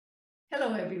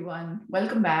Hello, everyone.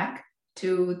 Welcome back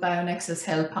to BioNexus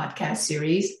Health podcast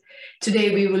series.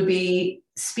 Today, we will be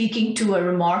speaking to a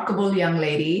remarkable young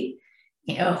lady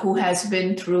who has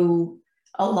been through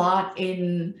a lot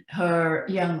in her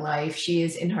young life. She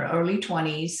is in her early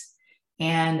 20s,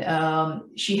 and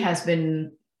she has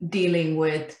been dealing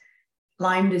with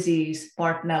Lyme disease,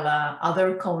 Bartonella,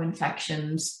 other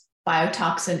co-infections,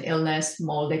 biotoxin illness,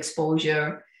 mold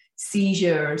exposure,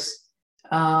 seizures.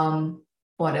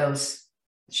 What else?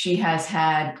 She has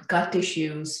had gut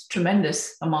issues,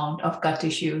 tremendous amount of gut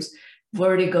issues,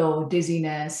 vertigo,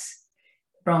 dizziness,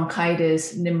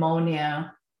 bronchitis,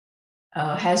 pneumonia,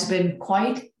 has been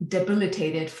quite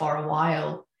debilitated for a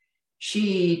while.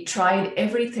 She tried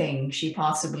everything she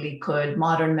possibly could,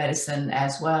 modern medicine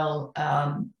as well.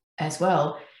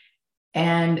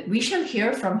 And we shall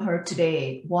hear from her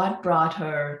today what brought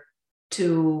her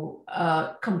to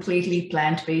a completely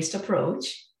plant-based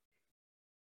approach.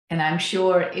 And I'm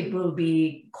sure it will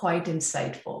be quite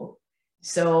insightful.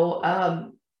 So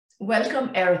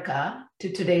welcome, Erica, to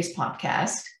today's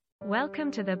podcast.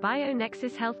 Welcome to the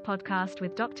BioNexus Health Podcast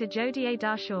with Dr. Jodi A.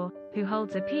 Darshaw, who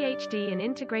holds a PhD in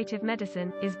Integrative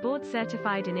Medicine, is board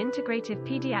certified in Integrative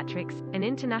Pediatrics, an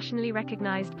internationally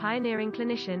recognized pioneering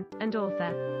clinician, and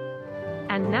author.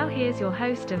 And now here's your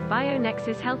host of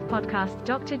BioNexus Health Podcast,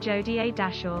 Dr. Jodi A.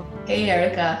 Darshaw. Hey,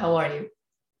 Erica, how are you?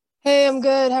 Hey, I'm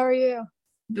good. How are you?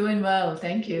 Doing well,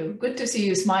 thank you. Good to see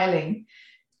you smiling.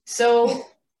 So,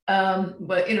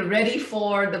 but ready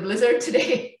for the blizzard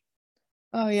today?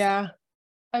 Oh yeah.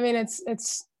 I mean, it's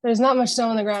there's not much snow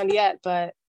on the ground yet,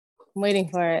 but I'm waiting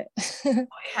for it. It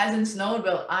hasn't snowed.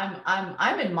 Well,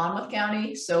 I'm in Monmouth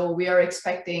County, so we are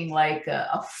expecting like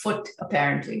a foot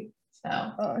apparently.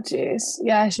 So. Oh geez.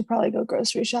 Yeah, I should probably go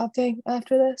grocery shopping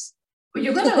after this. Well,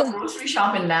 you're gonna go grocery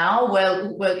shopping now.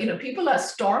 Well, people are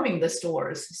storming the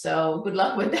stores, so good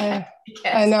luck with that.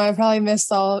 I know. I probably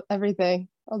missed everything.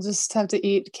 I'll just have to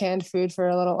eat canned food for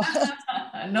a little while.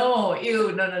 No,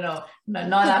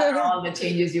 not after all the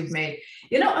changes you've made.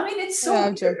 I mean, it's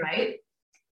so weird, right?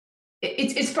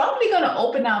 It's probably going to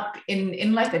open up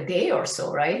in like a day or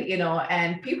so, right?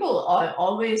 And people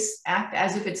always act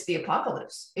as if it's the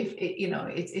apocalypse.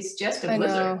 It's just a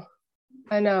blizzard.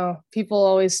 I know. People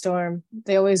always storm.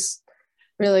 They always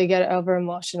really get over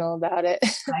emotional about it.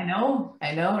 I know,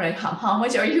 right? How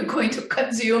much are you going to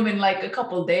consume in like a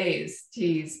couple days?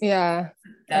 Jeez. Yeah.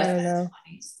 That's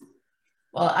funny.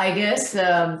 Well, I guess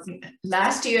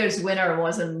last year's winter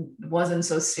wasn't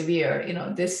so severe.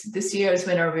 This year's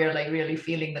winter, we're like really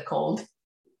feeling the cold.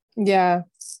 Yeah,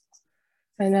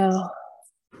 I know.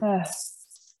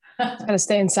 Gotta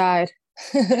stay inside.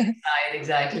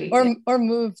 Exactly. Or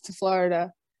move to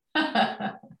Florida.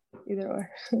 Either or.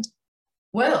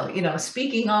 Well,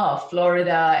 speaking of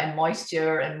Florida and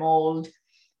moisture and mold,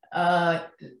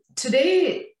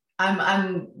 today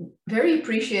I'm very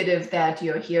appreciative that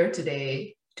you're here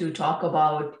today to talk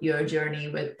about your journey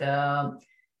with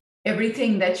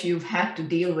everything that you've had to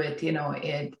deal with,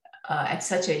 at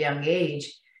such a young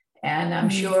age, and I'm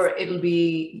sure it'll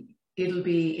be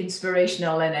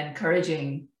inspirational and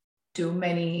encouraging to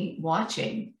many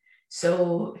watching.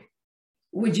 So,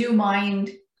 would you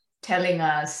mind telling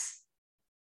us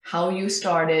how you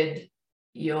started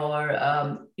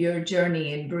your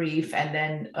journey in brief, and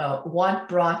then what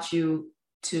brought you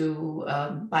to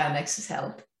BioNexus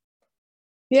Health?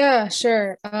 Yeah,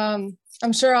 sure. I'm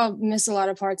sure I'll miss a lot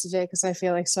of parts of it because I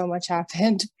feel like so much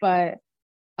happened. But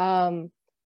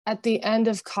at the end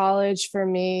of college for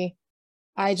me,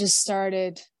 I just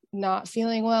started not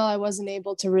feeling well. I wasn't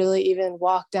able to really even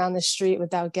walk down the street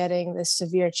without getting this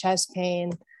severe chest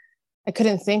pain. I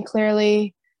couldn't think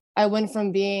clearly. I went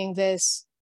from being this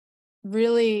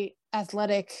really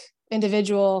athletic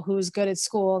individual who was good at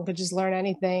school and could just learn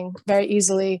anything very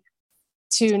easily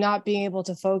to not being able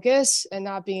to focus and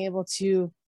not being able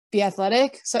to be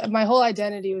athletic. So my whole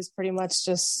identity was pretty much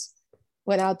just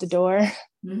went out the door.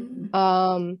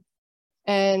 Mm-hmm.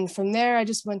 And from there, I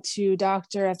just went to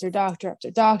doctor after doctor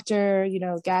after doctor,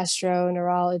 gastro,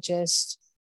 neurologist,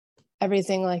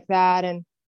 everything like that. And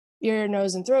ear,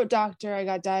 nose, and throat doctor. I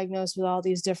got diagnosed with all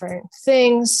these different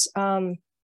things. And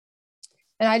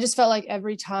I just felt like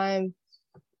every time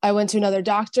I went to another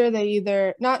doctor, they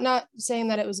either, not saying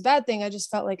that it was a bad thing, I just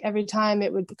felt like every time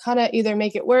it would kind of either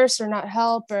make it worse or not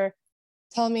help or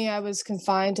tell me I was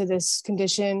confined to this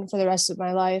condition for the rest of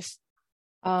my life.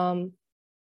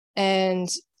 And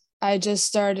I just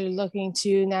started looking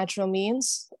to natural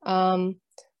means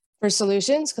for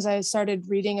solutions because I started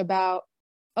reading about,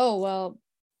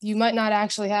 you might not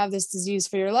actually have this disease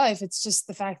for your life. It's just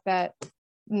the fact that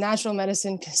natural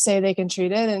medicine say they can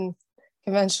treat it and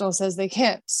conventional says they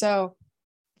can't. So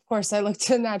course, I looked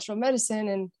to natural medicine,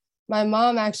 and my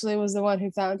mom actually was the one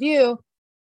who found you.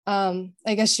 I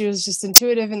guess she was just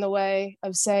intuitive in the way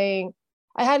of saying,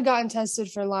 I had gotten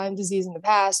tested for Lyme disease in the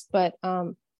past, but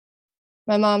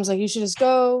my mom's like, you should just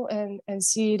go and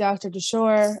see Dr.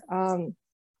 DeShore. And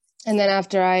then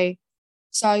after I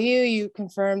saw you, you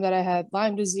confirmed that I had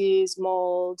Lyme disease,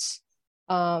 mold.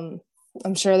 I'm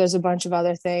sure there's a bunch of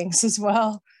other things as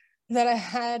well that I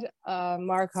had,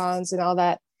 Marcons and all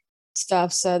that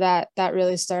stuff. So that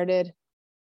really started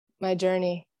my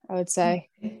journey, I would say.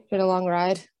 It's been a long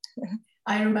ride.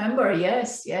 I remember,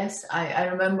 yes. I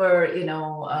remember,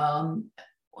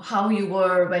 how you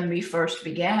were when we first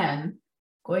began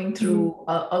going through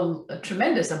a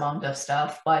tremendous amount of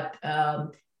stuff, but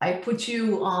I put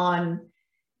you on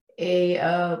a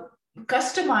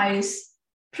customized,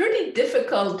 pretty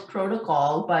difficult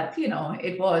protocol, but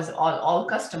it was all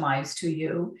customized to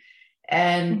you.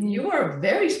 And you were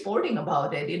very sporting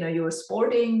about it. You were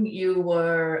sporting, you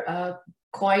were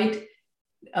quite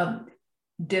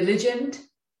diligent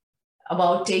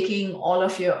about taking all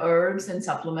of your herbs and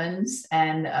supplements.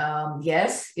 And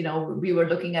yes, we were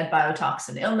looking at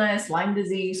biotoxin illness, Lyme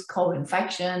disease,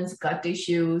 co-infections, gut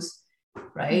issues,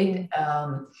 right?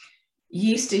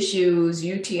 Yeast issues,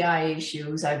 UTI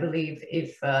issues, I believe,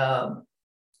 if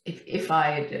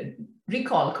I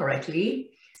recall correctly.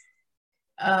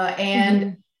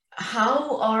 And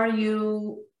how are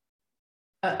you?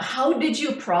 How did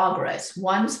you progress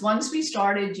once we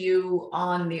started you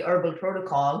on the herbal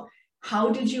protocol?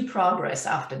 How did you progress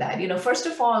after that? First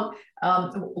of all,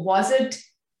 was it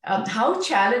how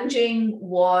challenging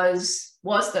was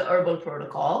the herbal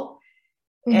protocol?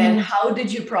 And how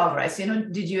did you progress?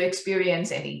 Did you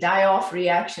experience any die-off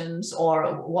reactions,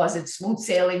 or was it smooth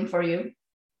sailing for you?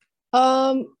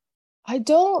 I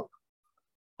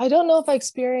don't know if I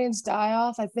experienced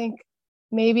die-off. I think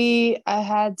maybe I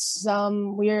had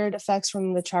some weird effects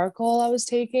from the charcoal I was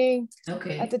taking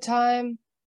at the time.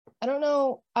 I don't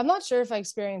know. I'm not sure if I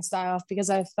experienced die-off, because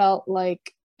I felt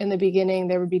like in the beginning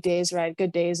there would be days where I had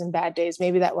good days and bad days.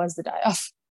 Maybe that was the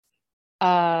die-off.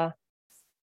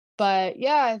 But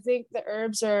yeah, I think the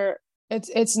herbs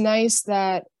it's nice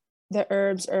that the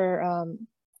herbs are,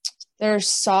 they're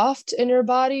soft in your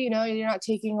body. You're not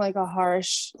taking like a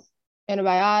harsh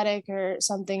antibiotic or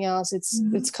something else.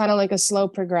 It's kind of like a slow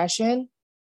progression.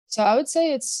 So I would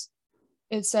say it's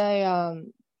a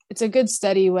good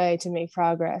steady way to make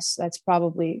progress. That's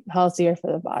probably healthier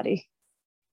for the body.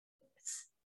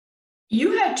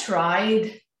 You had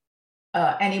tried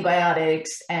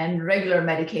antibiotics and regular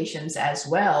medications as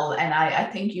well. And I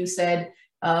think you said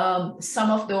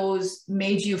some of those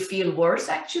made you feel worse,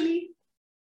 actually.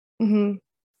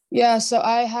 Yeah. So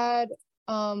I had,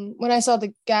 when I saw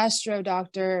the gastro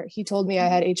doctor, he told me I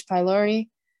had H. pylori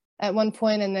at one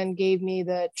point, and then gave me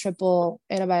the triple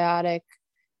antibiotic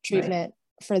treatment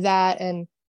for that. And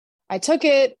I took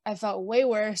it. I felt way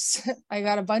worse. I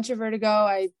got a bunch of vertigo.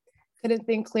 I couldn't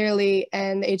think clearly,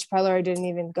 and the H. pylori didn't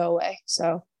even go away.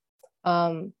 So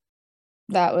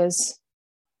that was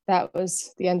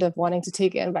the end of wanting to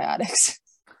take antibiotics.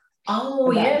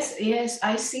 Oh, yes,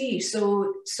 I see.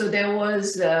 So there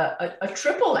was a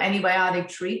triple antibiotic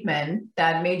treatment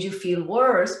that made you feel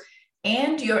worse,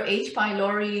 and your H.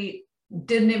 pylori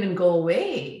didn't even go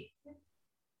away.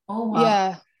 Oh, wow.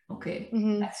 Yeah. Okay,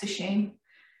 that's a shame.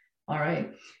 All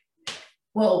right.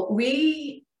 Well,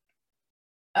 we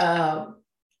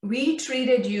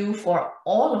treated you for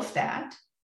all of that.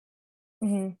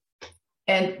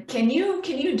 And can you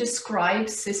describe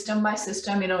system by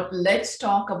system? Let's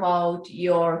talk about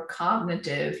your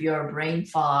cognitive, your brain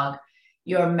fog,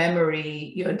 your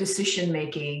memory, your decision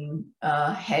making,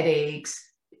 headaches,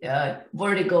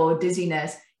 vertigo,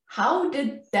 dizziness. How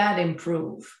did that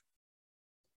improve?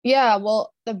 Yeah,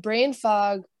 well, the brain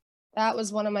fog, that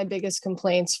was one of my biggest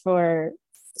complaints for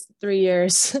 3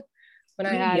 years when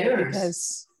I had it,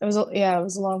 because it was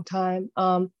a long time.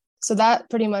 So that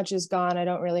pretty much is gone. I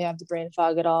don't really have the brain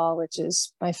fog at all, which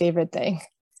is my favorite thing.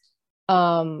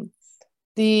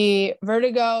 The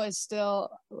vertigo is still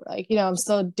I'm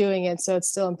still doing it, so it's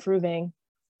still improving.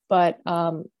 But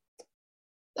I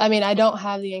don't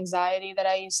have the anxiety that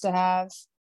I used to have.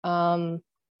 I'm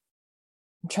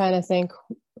trying to think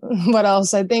what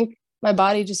else. I think my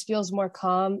body just feels more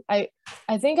calm. I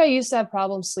think I used to have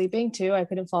problems sleeping too. I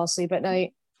couldn't fall asleep at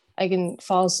night. I can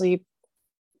fall asleep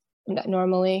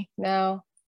normally now.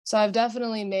 So I've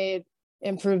definitely made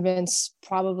improvements,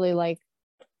 probably like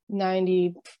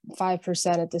 95%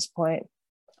 at this point.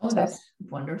 Oh, so that's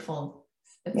wonderful.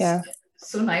 It's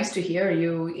so nice to hear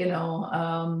you.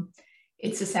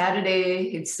 It's a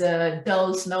Saturday, it's a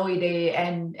dull, snowy day,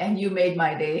 and you made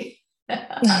my day.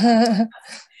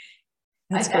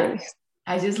 That's great.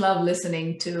 I just love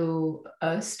listening to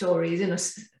stories,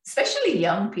 especially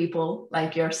young people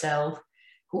like yourself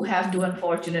who have to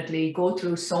unfortunately go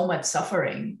through so much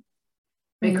suffering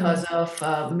because of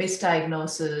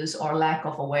misdiagnosis or lack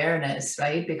of awareness,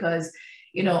 right? Because,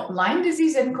 Lyme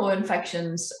disease and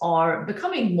co-infections are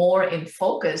becoming more in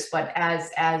focus, but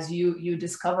as you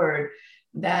discovered,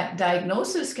 that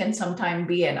diagnosis can sometimes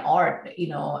be an art,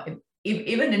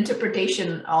 even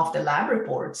interpretation of the lab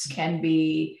reports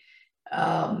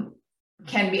um,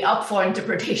 can be up for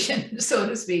interpretation, so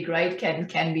to speak, right?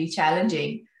 Can be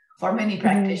challenging for many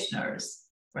practitioners,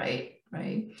 right?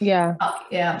 Right. Yeah.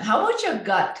 Yeah. How about your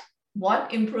gut?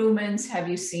 What improvements have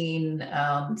you seen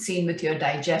with your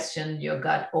digestion, your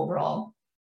gut overall?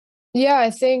 Yeah, I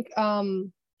think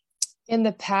in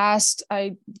the past,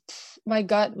 my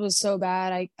gut was so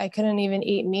bad. I couldn't even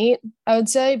eat meat, I would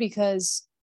say, because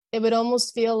it would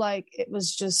almost feel like it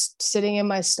was just sitting in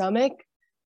my stomach.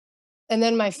 And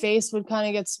then my face would kind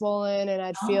of get swollen and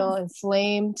I'd feel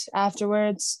inflamed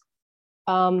afterwards.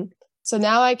 So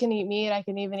now I can eat meat. I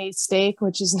can even eat steak,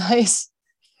 which is nice.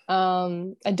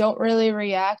 I don't really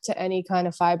react to any kind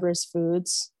of fibrous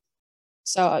foods.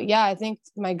 So yeah, I think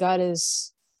my gut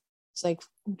it's like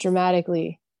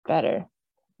dramatically better.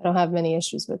 I don't have many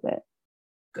issues with it.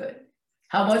 Good.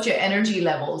 How about your energy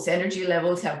levels? Energy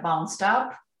levels have bounced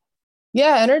up?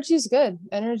 Yeah, energy is good.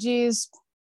 I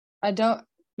don't,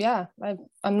 yeah,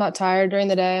 I'm not tired during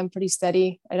the day. I'm pretty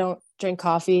steady. I don't drink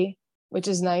coffee, which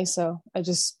is nice. So I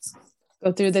just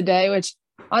go through the day, which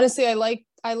honestly, I like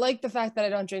the fact that I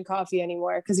don't drink coffee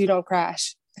anymore because you don't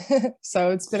crash.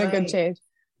 So it's been a good change.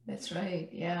 That's right.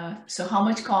 Yeah. So how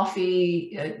much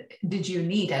coffee did you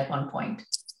need at one point?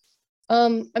 I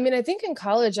mean, I think in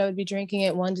college I would be drinking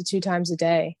it 1 to 2 times a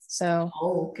day. So,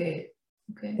 Okay.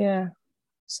 Yeah.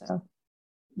 So,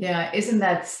 yeah, isn't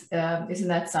that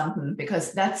something?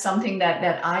 Because that's something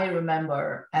that I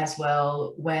remember as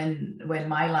well when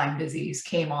my Lyme disease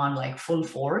came on like full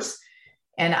force.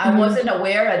 And I wasn't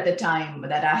aware at the time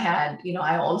that I had,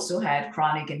 I also had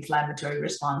chronic inflammatory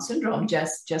response syndrome,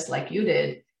 just like you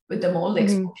did with the mold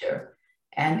exposure.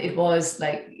 And it was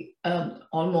like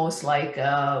almost like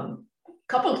a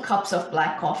couple of cups of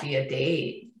black coffee a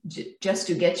day just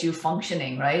to get you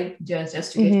functioning, right?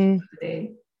 Just to get you through the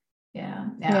day.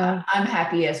 Yeah. I'm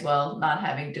happy as well, not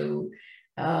having to,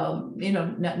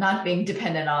 not being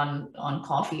dependent on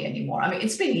coffee anymore. I mean,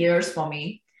 it's been years for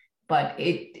me, but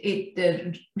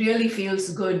it really feels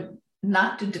good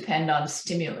not to depend on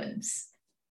stimulants.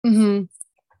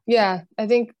 Yeah, I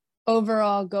think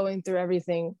overall going through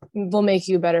everything will make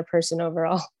you a better person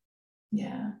overall.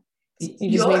 Yeah.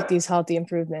 You just make these healthy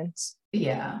improvements.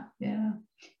 Yeah.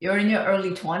 You're in your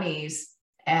early 20s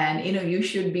and you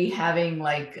should be having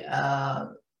like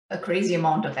a crazy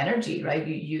amount of energy, right?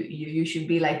 You should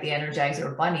be like the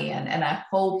Energizer Bunny, and I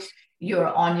hope you're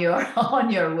on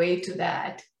your way to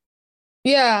that.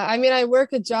 Yeah, I mean, I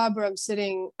work a job where I'm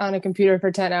sitting on a computer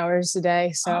for 10 hours a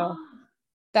day, so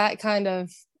that kind of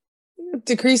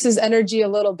decreases energy a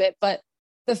little bit. But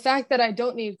the fact that I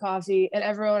don't need coffee and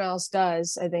everyone else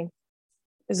does, I think,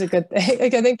 is a good thing.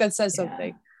 Like, I think that says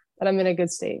something that I'm in a good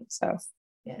state. So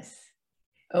yes.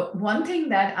 One thing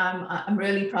that I'm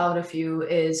really proud of you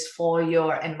is for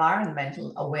your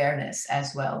environmental awareness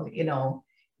as well.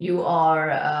 You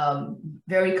are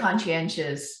very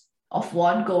conscientious of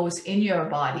what goes in your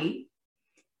body,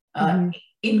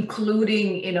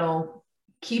 including,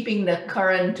 keeping the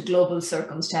current global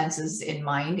circumstances in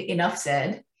mind. Enough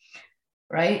said,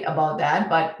 right, about that.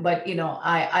 But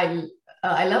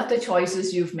I love the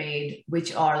choices you've made,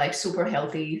 which are like super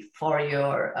healthy for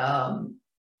your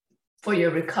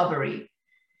recovery,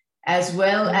 as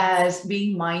well as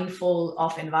being mindful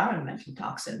of environmental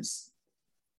toxins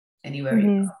anywhere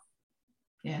you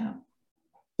go.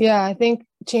 Yeah, I think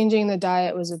changing the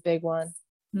diet was a big one.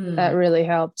 That really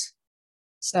helped.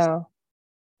 So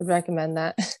I'd recommend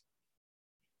that.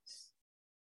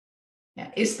 Yeah.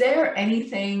 Is there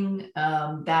anything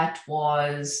that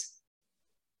was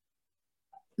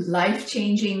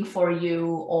life-changing for you,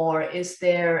 or is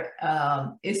there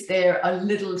a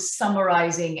little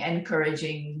summarizing,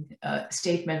 encouraging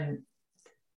statement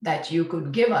that you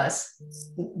could give us,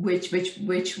 which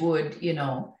would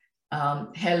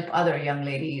help other young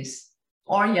ladies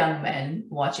or young men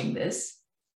watching this?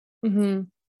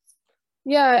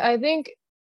 Yeah, I think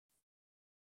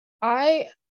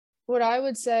what I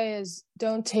would say is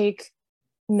don't take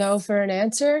no for an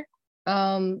answer,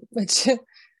 which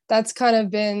that's kind of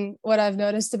been what I've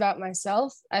noticed about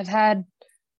myself. I've had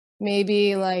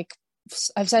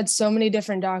so many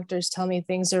different doctors tell me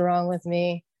things are wrong with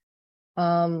me.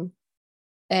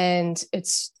 And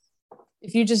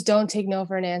if you just don't take no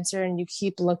for an answer and you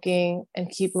keep looking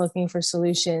for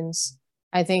solutions,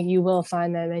 I think you will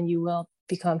find them and you will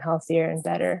become healthier and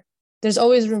better. There's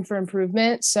always room for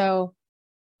improvement. So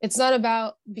it's not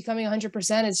about becoming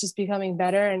 100%, it's just becoming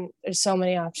better. And there's so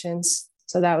many options.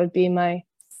 So that would be my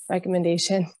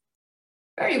recommendation.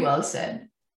 Very well said.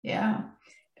 Yeah.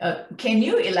 Can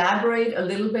you elaborate a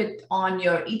little bit on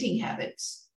your eating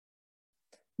habits?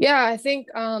 Yeah, I think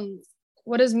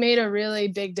what has made a really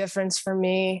big difference for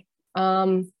me,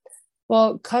 I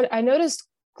noticed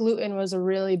gluten was a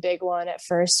really big one at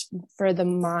first for the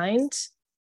mind.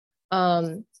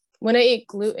 When I ate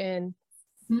gluten,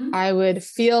 I would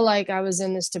feel like I was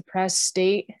in this depressed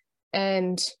state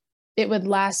and it would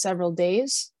last several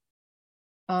days.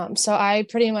 So I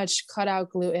pretty much cut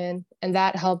out gluten, and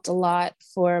that helped a lot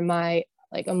for my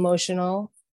like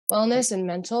emotional wellness and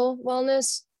mental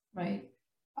wellness. Right.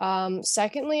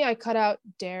 Secondly, I cut out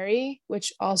dairy,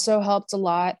 which also helped a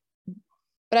lot.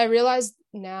 But I realized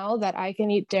now that I can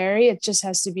eat dairy, it just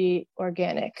has to be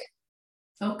organic.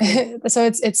 Okay. So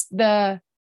it's the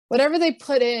whatever they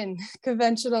put in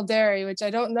conventional dairy, which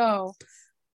I don't know,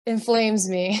 inflames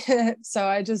me. So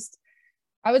I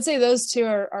would say those two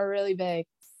are really big.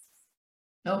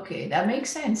 Okay, that makes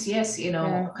sense. Yes,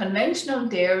 conventional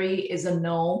dairy is a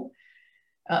no,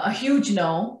 a huge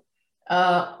no.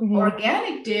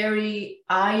 Organic dairy,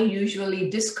 I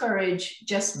usually discourage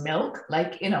just milk,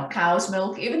 like, cow's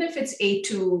milk, even if it's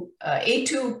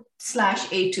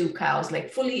A2/A2 cows,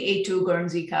 like fully A2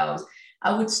 Guernsey cows.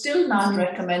 I would still not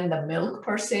recommend the milk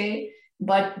per se,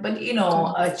 but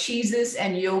cheeses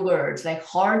and yogurts, like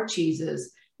hard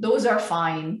cheeses, those are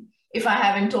fine. If I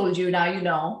haven't told you, now you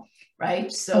know,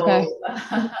 right? So,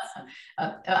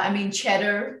 I mean,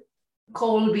 cheddar,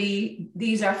 Colby,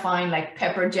 these are fine, like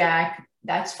pepper jack,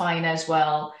 that's fine as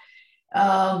well.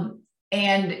 And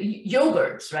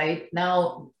yogurts, right?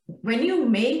 Now, when you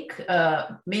make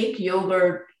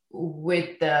yogurt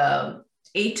with the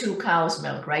A2 cow's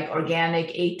milk, right? Organic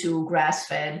A2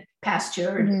 grass-fed,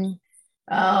 pastured.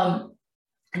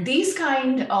 These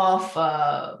kind of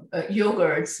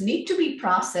yogurts need to be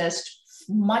processed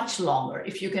much longer.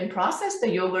 If you can process the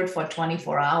yogurt for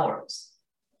 24 hours,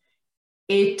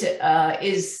 it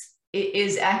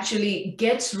is actually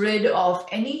gets rid of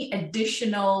any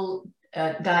additional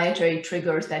dietary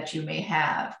triggers that you may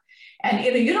have. And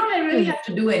you don't really have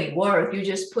to do any work. You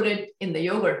just put it in the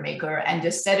yogurt maker and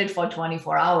just set it for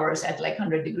 24 hours at like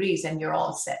 100 degrees and you're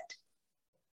all set.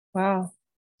 Wow.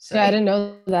 So yeah, I didn't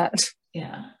know that.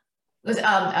 Yeah. Because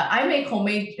I make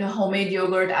homemade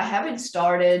yogurt. I haven't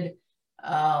started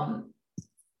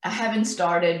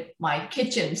my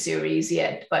kitchen series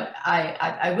yet, but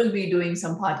I will be doing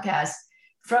some podcasts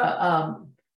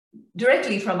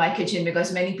directly from my kitchen,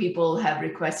 because many people have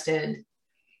requested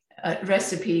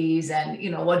recipes and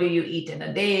what do you eat in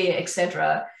a day,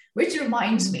 etc. Which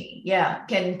reminds me, yeah,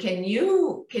 can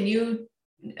you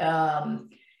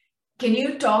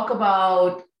talk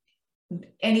about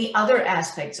any other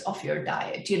aspects of your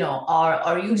diet?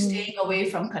 Are you staying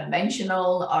away from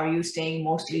conventional? Are you staying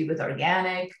mostly with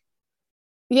organic?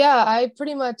 Yeah, I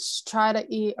pretty much try to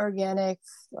eat organic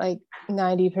like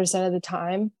 90% of the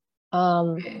time,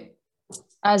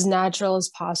 as natural as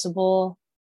possible.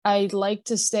 I like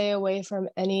to stay away from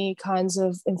any kinds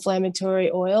of inflammatory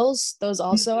oils. Those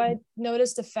also I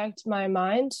noticed affect my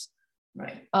mind.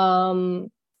 Right.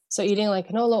 So eating like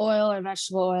canola oil or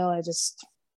vegetable oil, I just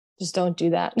don't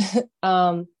do that.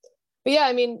 But yeah,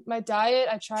 I mean, my diet,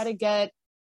 I try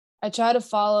to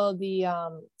follow the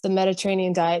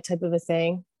Mediterranean diet type of a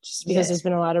thing, just because there's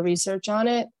been a lot of research on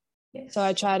it. Yes. So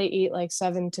I try to eat like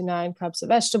 7 to 9 cups of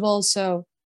vegetables. So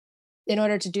in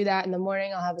order to do that in the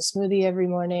morning, I'll have a smoothie every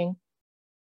morning.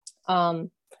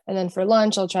 And then for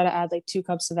lunch, I'll try to add like 2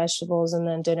 cups of vegetables, and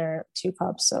then dinner, 2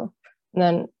 cups. So, and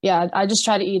then, yeah, I just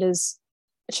try to eat as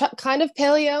kind of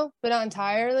paleo, but not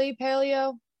entirely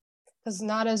paleo, because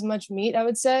not as much meat, I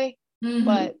would say,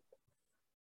 but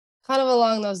kind of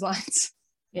along those lines.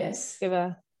 Yes.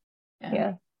 Yeah.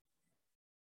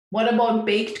 What about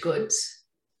baked goods?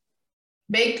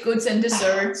 Baked goods and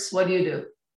desserts, what do you do?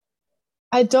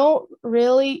 I don't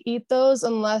really eat those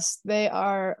unless they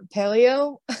are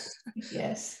paleo.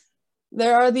 Yes.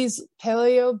 There are these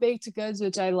paleo baked goods,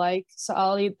 which I like. So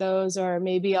I'll eat those, or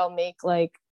maybe I'll make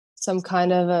like some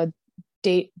kind of a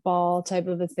date ball type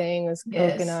of a thing with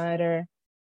coconut or,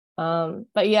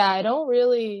 but yeah, I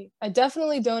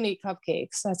definitely don't eat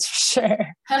cupcakes. That's for sure.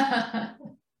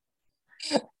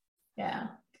 Yeah.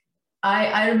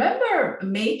 I remember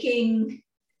making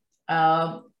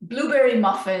blueberry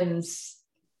muffins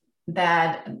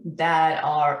that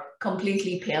are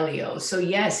completely paleo. So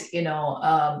yes,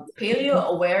 paleo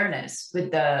awareness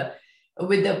with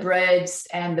the breads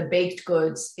and the baked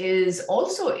goods is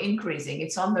also increasing.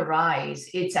 It's on the rise.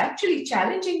 It's actually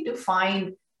challenging to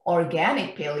find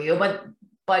organic paleo,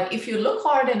 but if you look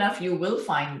hard enough, you will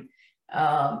find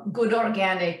good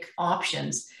organic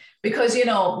options. Because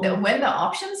when the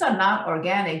options are not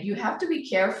organic, you have to be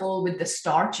careful with the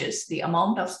starches, the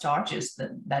amount of starches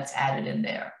that's added in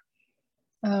there.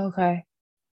 Oh, okay.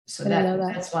 So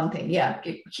that's one thing. Yeah,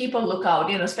 keep a lookout,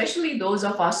 especially those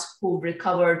of us who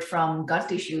recovered from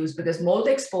gut issues, because mold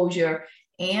exposure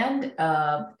and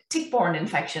tick-borne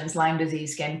infections, Lyme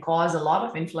disease, can cause a lot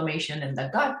of inflammation in the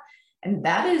gut. And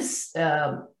that is,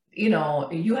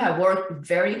 you have worked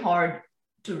very hard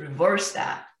to reverse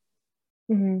that.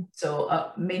 Mm-hmm.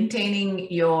 So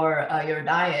maintaining your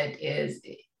diet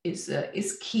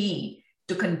is key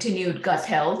to continued gut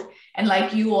health. And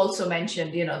like you also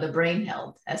mentioned, the brain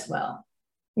health as well.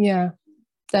 Yeah,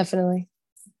 definitely.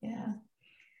 Yeah.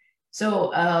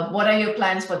 So what are your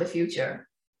plans for the future?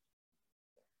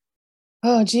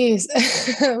 Oh, geez.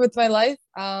 With my life?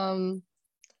 I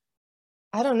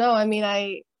don't know. I mean,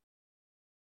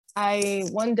 I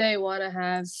one day want to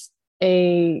have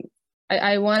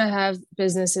I want to have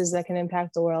businesses that can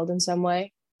impact the world in some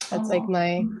way. That's like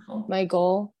my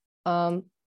goal.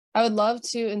 I would love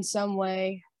to in some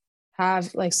way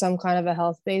have like some kind of a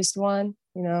health-based one,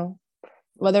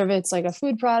 whether it's like a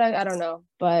food product, I don't know,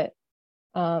 but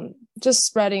just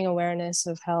spreading awareness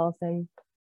of health and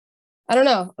I don't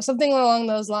know, something along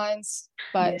those lines.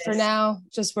 But Yes. For now,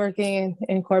 just working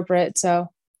in corporate. So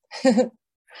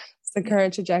it's the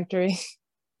current trajectory.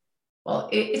 Well,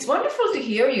 it's wonderful to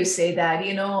hear you say that.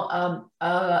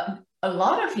 A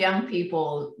lot of young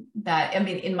people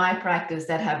in my practice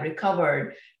that have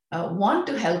recovered want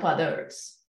to help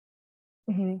others.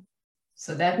 Mm-hmm.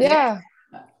 So that,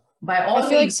 by all I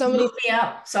feel means, like so many... look me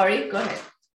up. Sorry, go ahead.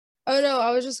 Oh, no, I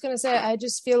was just going to say, I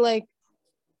just feel like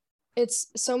it's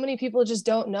so many people just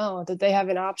don't know that they have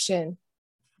an option.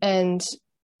 And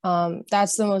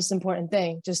that's the most important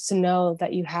thing, just to know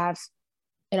that you have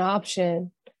an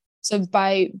option. So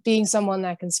by being someone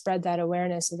that can spread that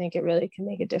awareness, I think it really can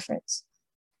make a difference.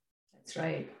 That's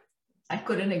right. I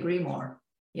couldn't agree more.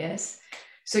 Yes.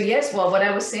 So yes, well, what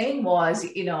I was saying was,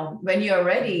 when you're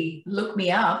ready, look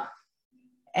me up,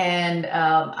 and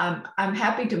I'm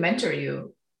happy to mentor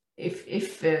you if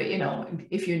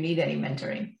you need any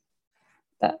mentoring.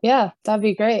 That'd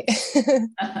be great.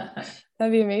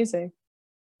 That'd be amazing.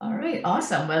 All right,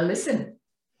 awesome. Well, listen,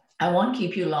 I won't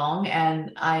keep you long,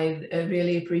 and I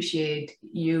really appreciate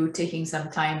you taking some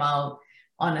time out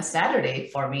on a Saturday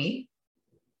for me.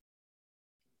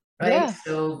 Right. Yeah.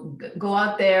 So go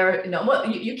out there.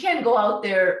 You can't go out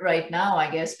there right now, I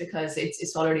guess, because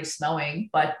it's already snowing.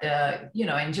 But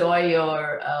enjoy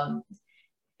your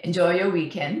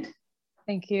weekend.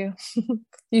 Thank you.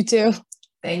 You too.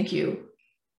 Thank you.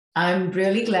 I'm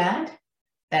really glad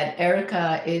that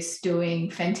Erica is doing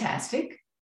fantastic,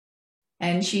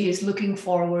 and she is looking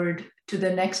forward to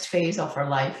the next phase of her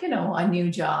life. A new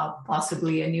job,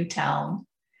 possibly a new town,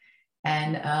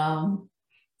 and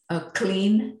a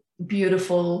clean,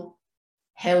 beautiful,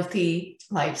 healthy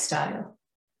lifestyle.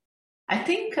 I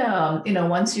think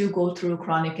once you go through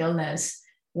chronic illness,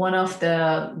 one of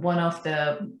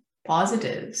the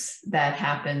positives that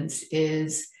happens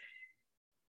is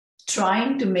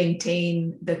trying to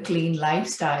maintain the clean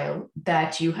lifestyle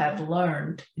that you have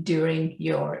learned during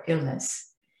your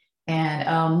illness. And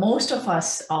most of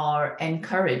us are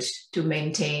encouraged to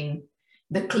maintain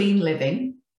the clean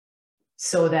living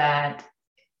so that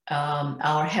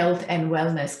our health and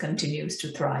wellness continues to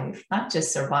thrive, not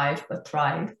just survive, but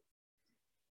thrive.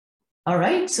 All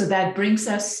right, so that brings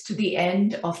us to the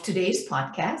end of today's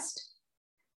podcast.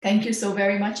 Thank you so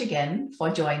very much again for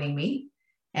joining me,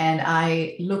 and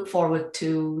I look forward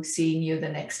to seeing you the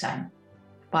next time.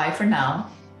 Bye for now.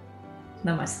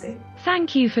 Namaste.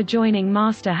 Thank you for joining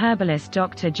Master Herbalist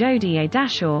Dr. Jodi A.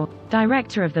 Dashaw,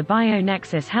 Director of the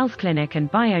BioNexus Health Clinic and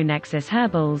BioNexus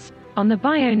Herbals, on the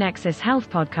BioNexus Health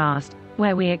Podcast,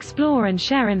 where we explore and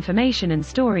share information and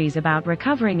stories about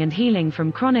recovering and healing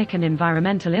from chronic and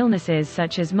environmental illnesses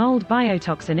such as mold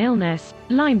biotoxin illness,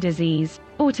 Lyme disease,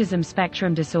 autism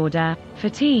spectrum disorder,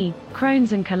 fatigue,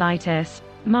 Crohn's and colitis,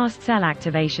 mast cell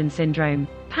activation syndrome,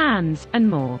 PANS, and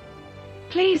more.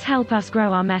 Please help us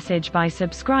grow our message by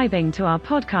subscribing to our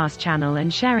podcast channel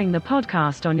and sharing the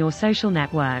podcast on your social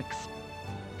networks.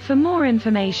 For more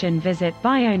information, visit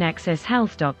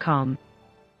bionexushealth.com.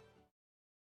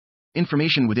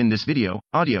 Information within this video,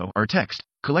 audio, or text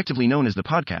collectively known as the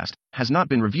podcast, has not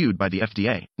been reviewed by the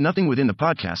FDA. Nothing within the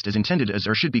podcast is intended as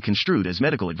or should be construed as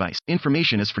medical advice.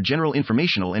 Information is for general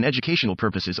informational and educational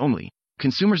purposes only.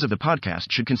 Consumers of the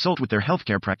podcast should consult with their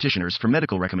healthcare practitioners for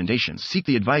medical recommendations. Seek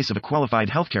the advice of a qualified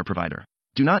healthcare provider.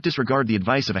 Do not disregard the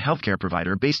advice of a healthcare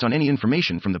provider based on any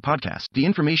information from the podcast. The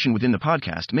information within the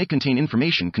podcast may contain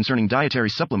information concerning dietary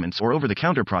supplements or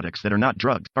over-the-counter products that are not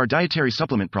drugs. Our dietary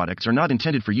supplement products are not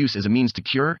intended for use as a means to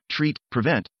cure, treat,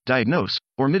 prevent, diagnose,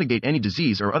 or mitigate any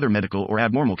disease or other medical or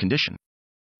abnormal condition.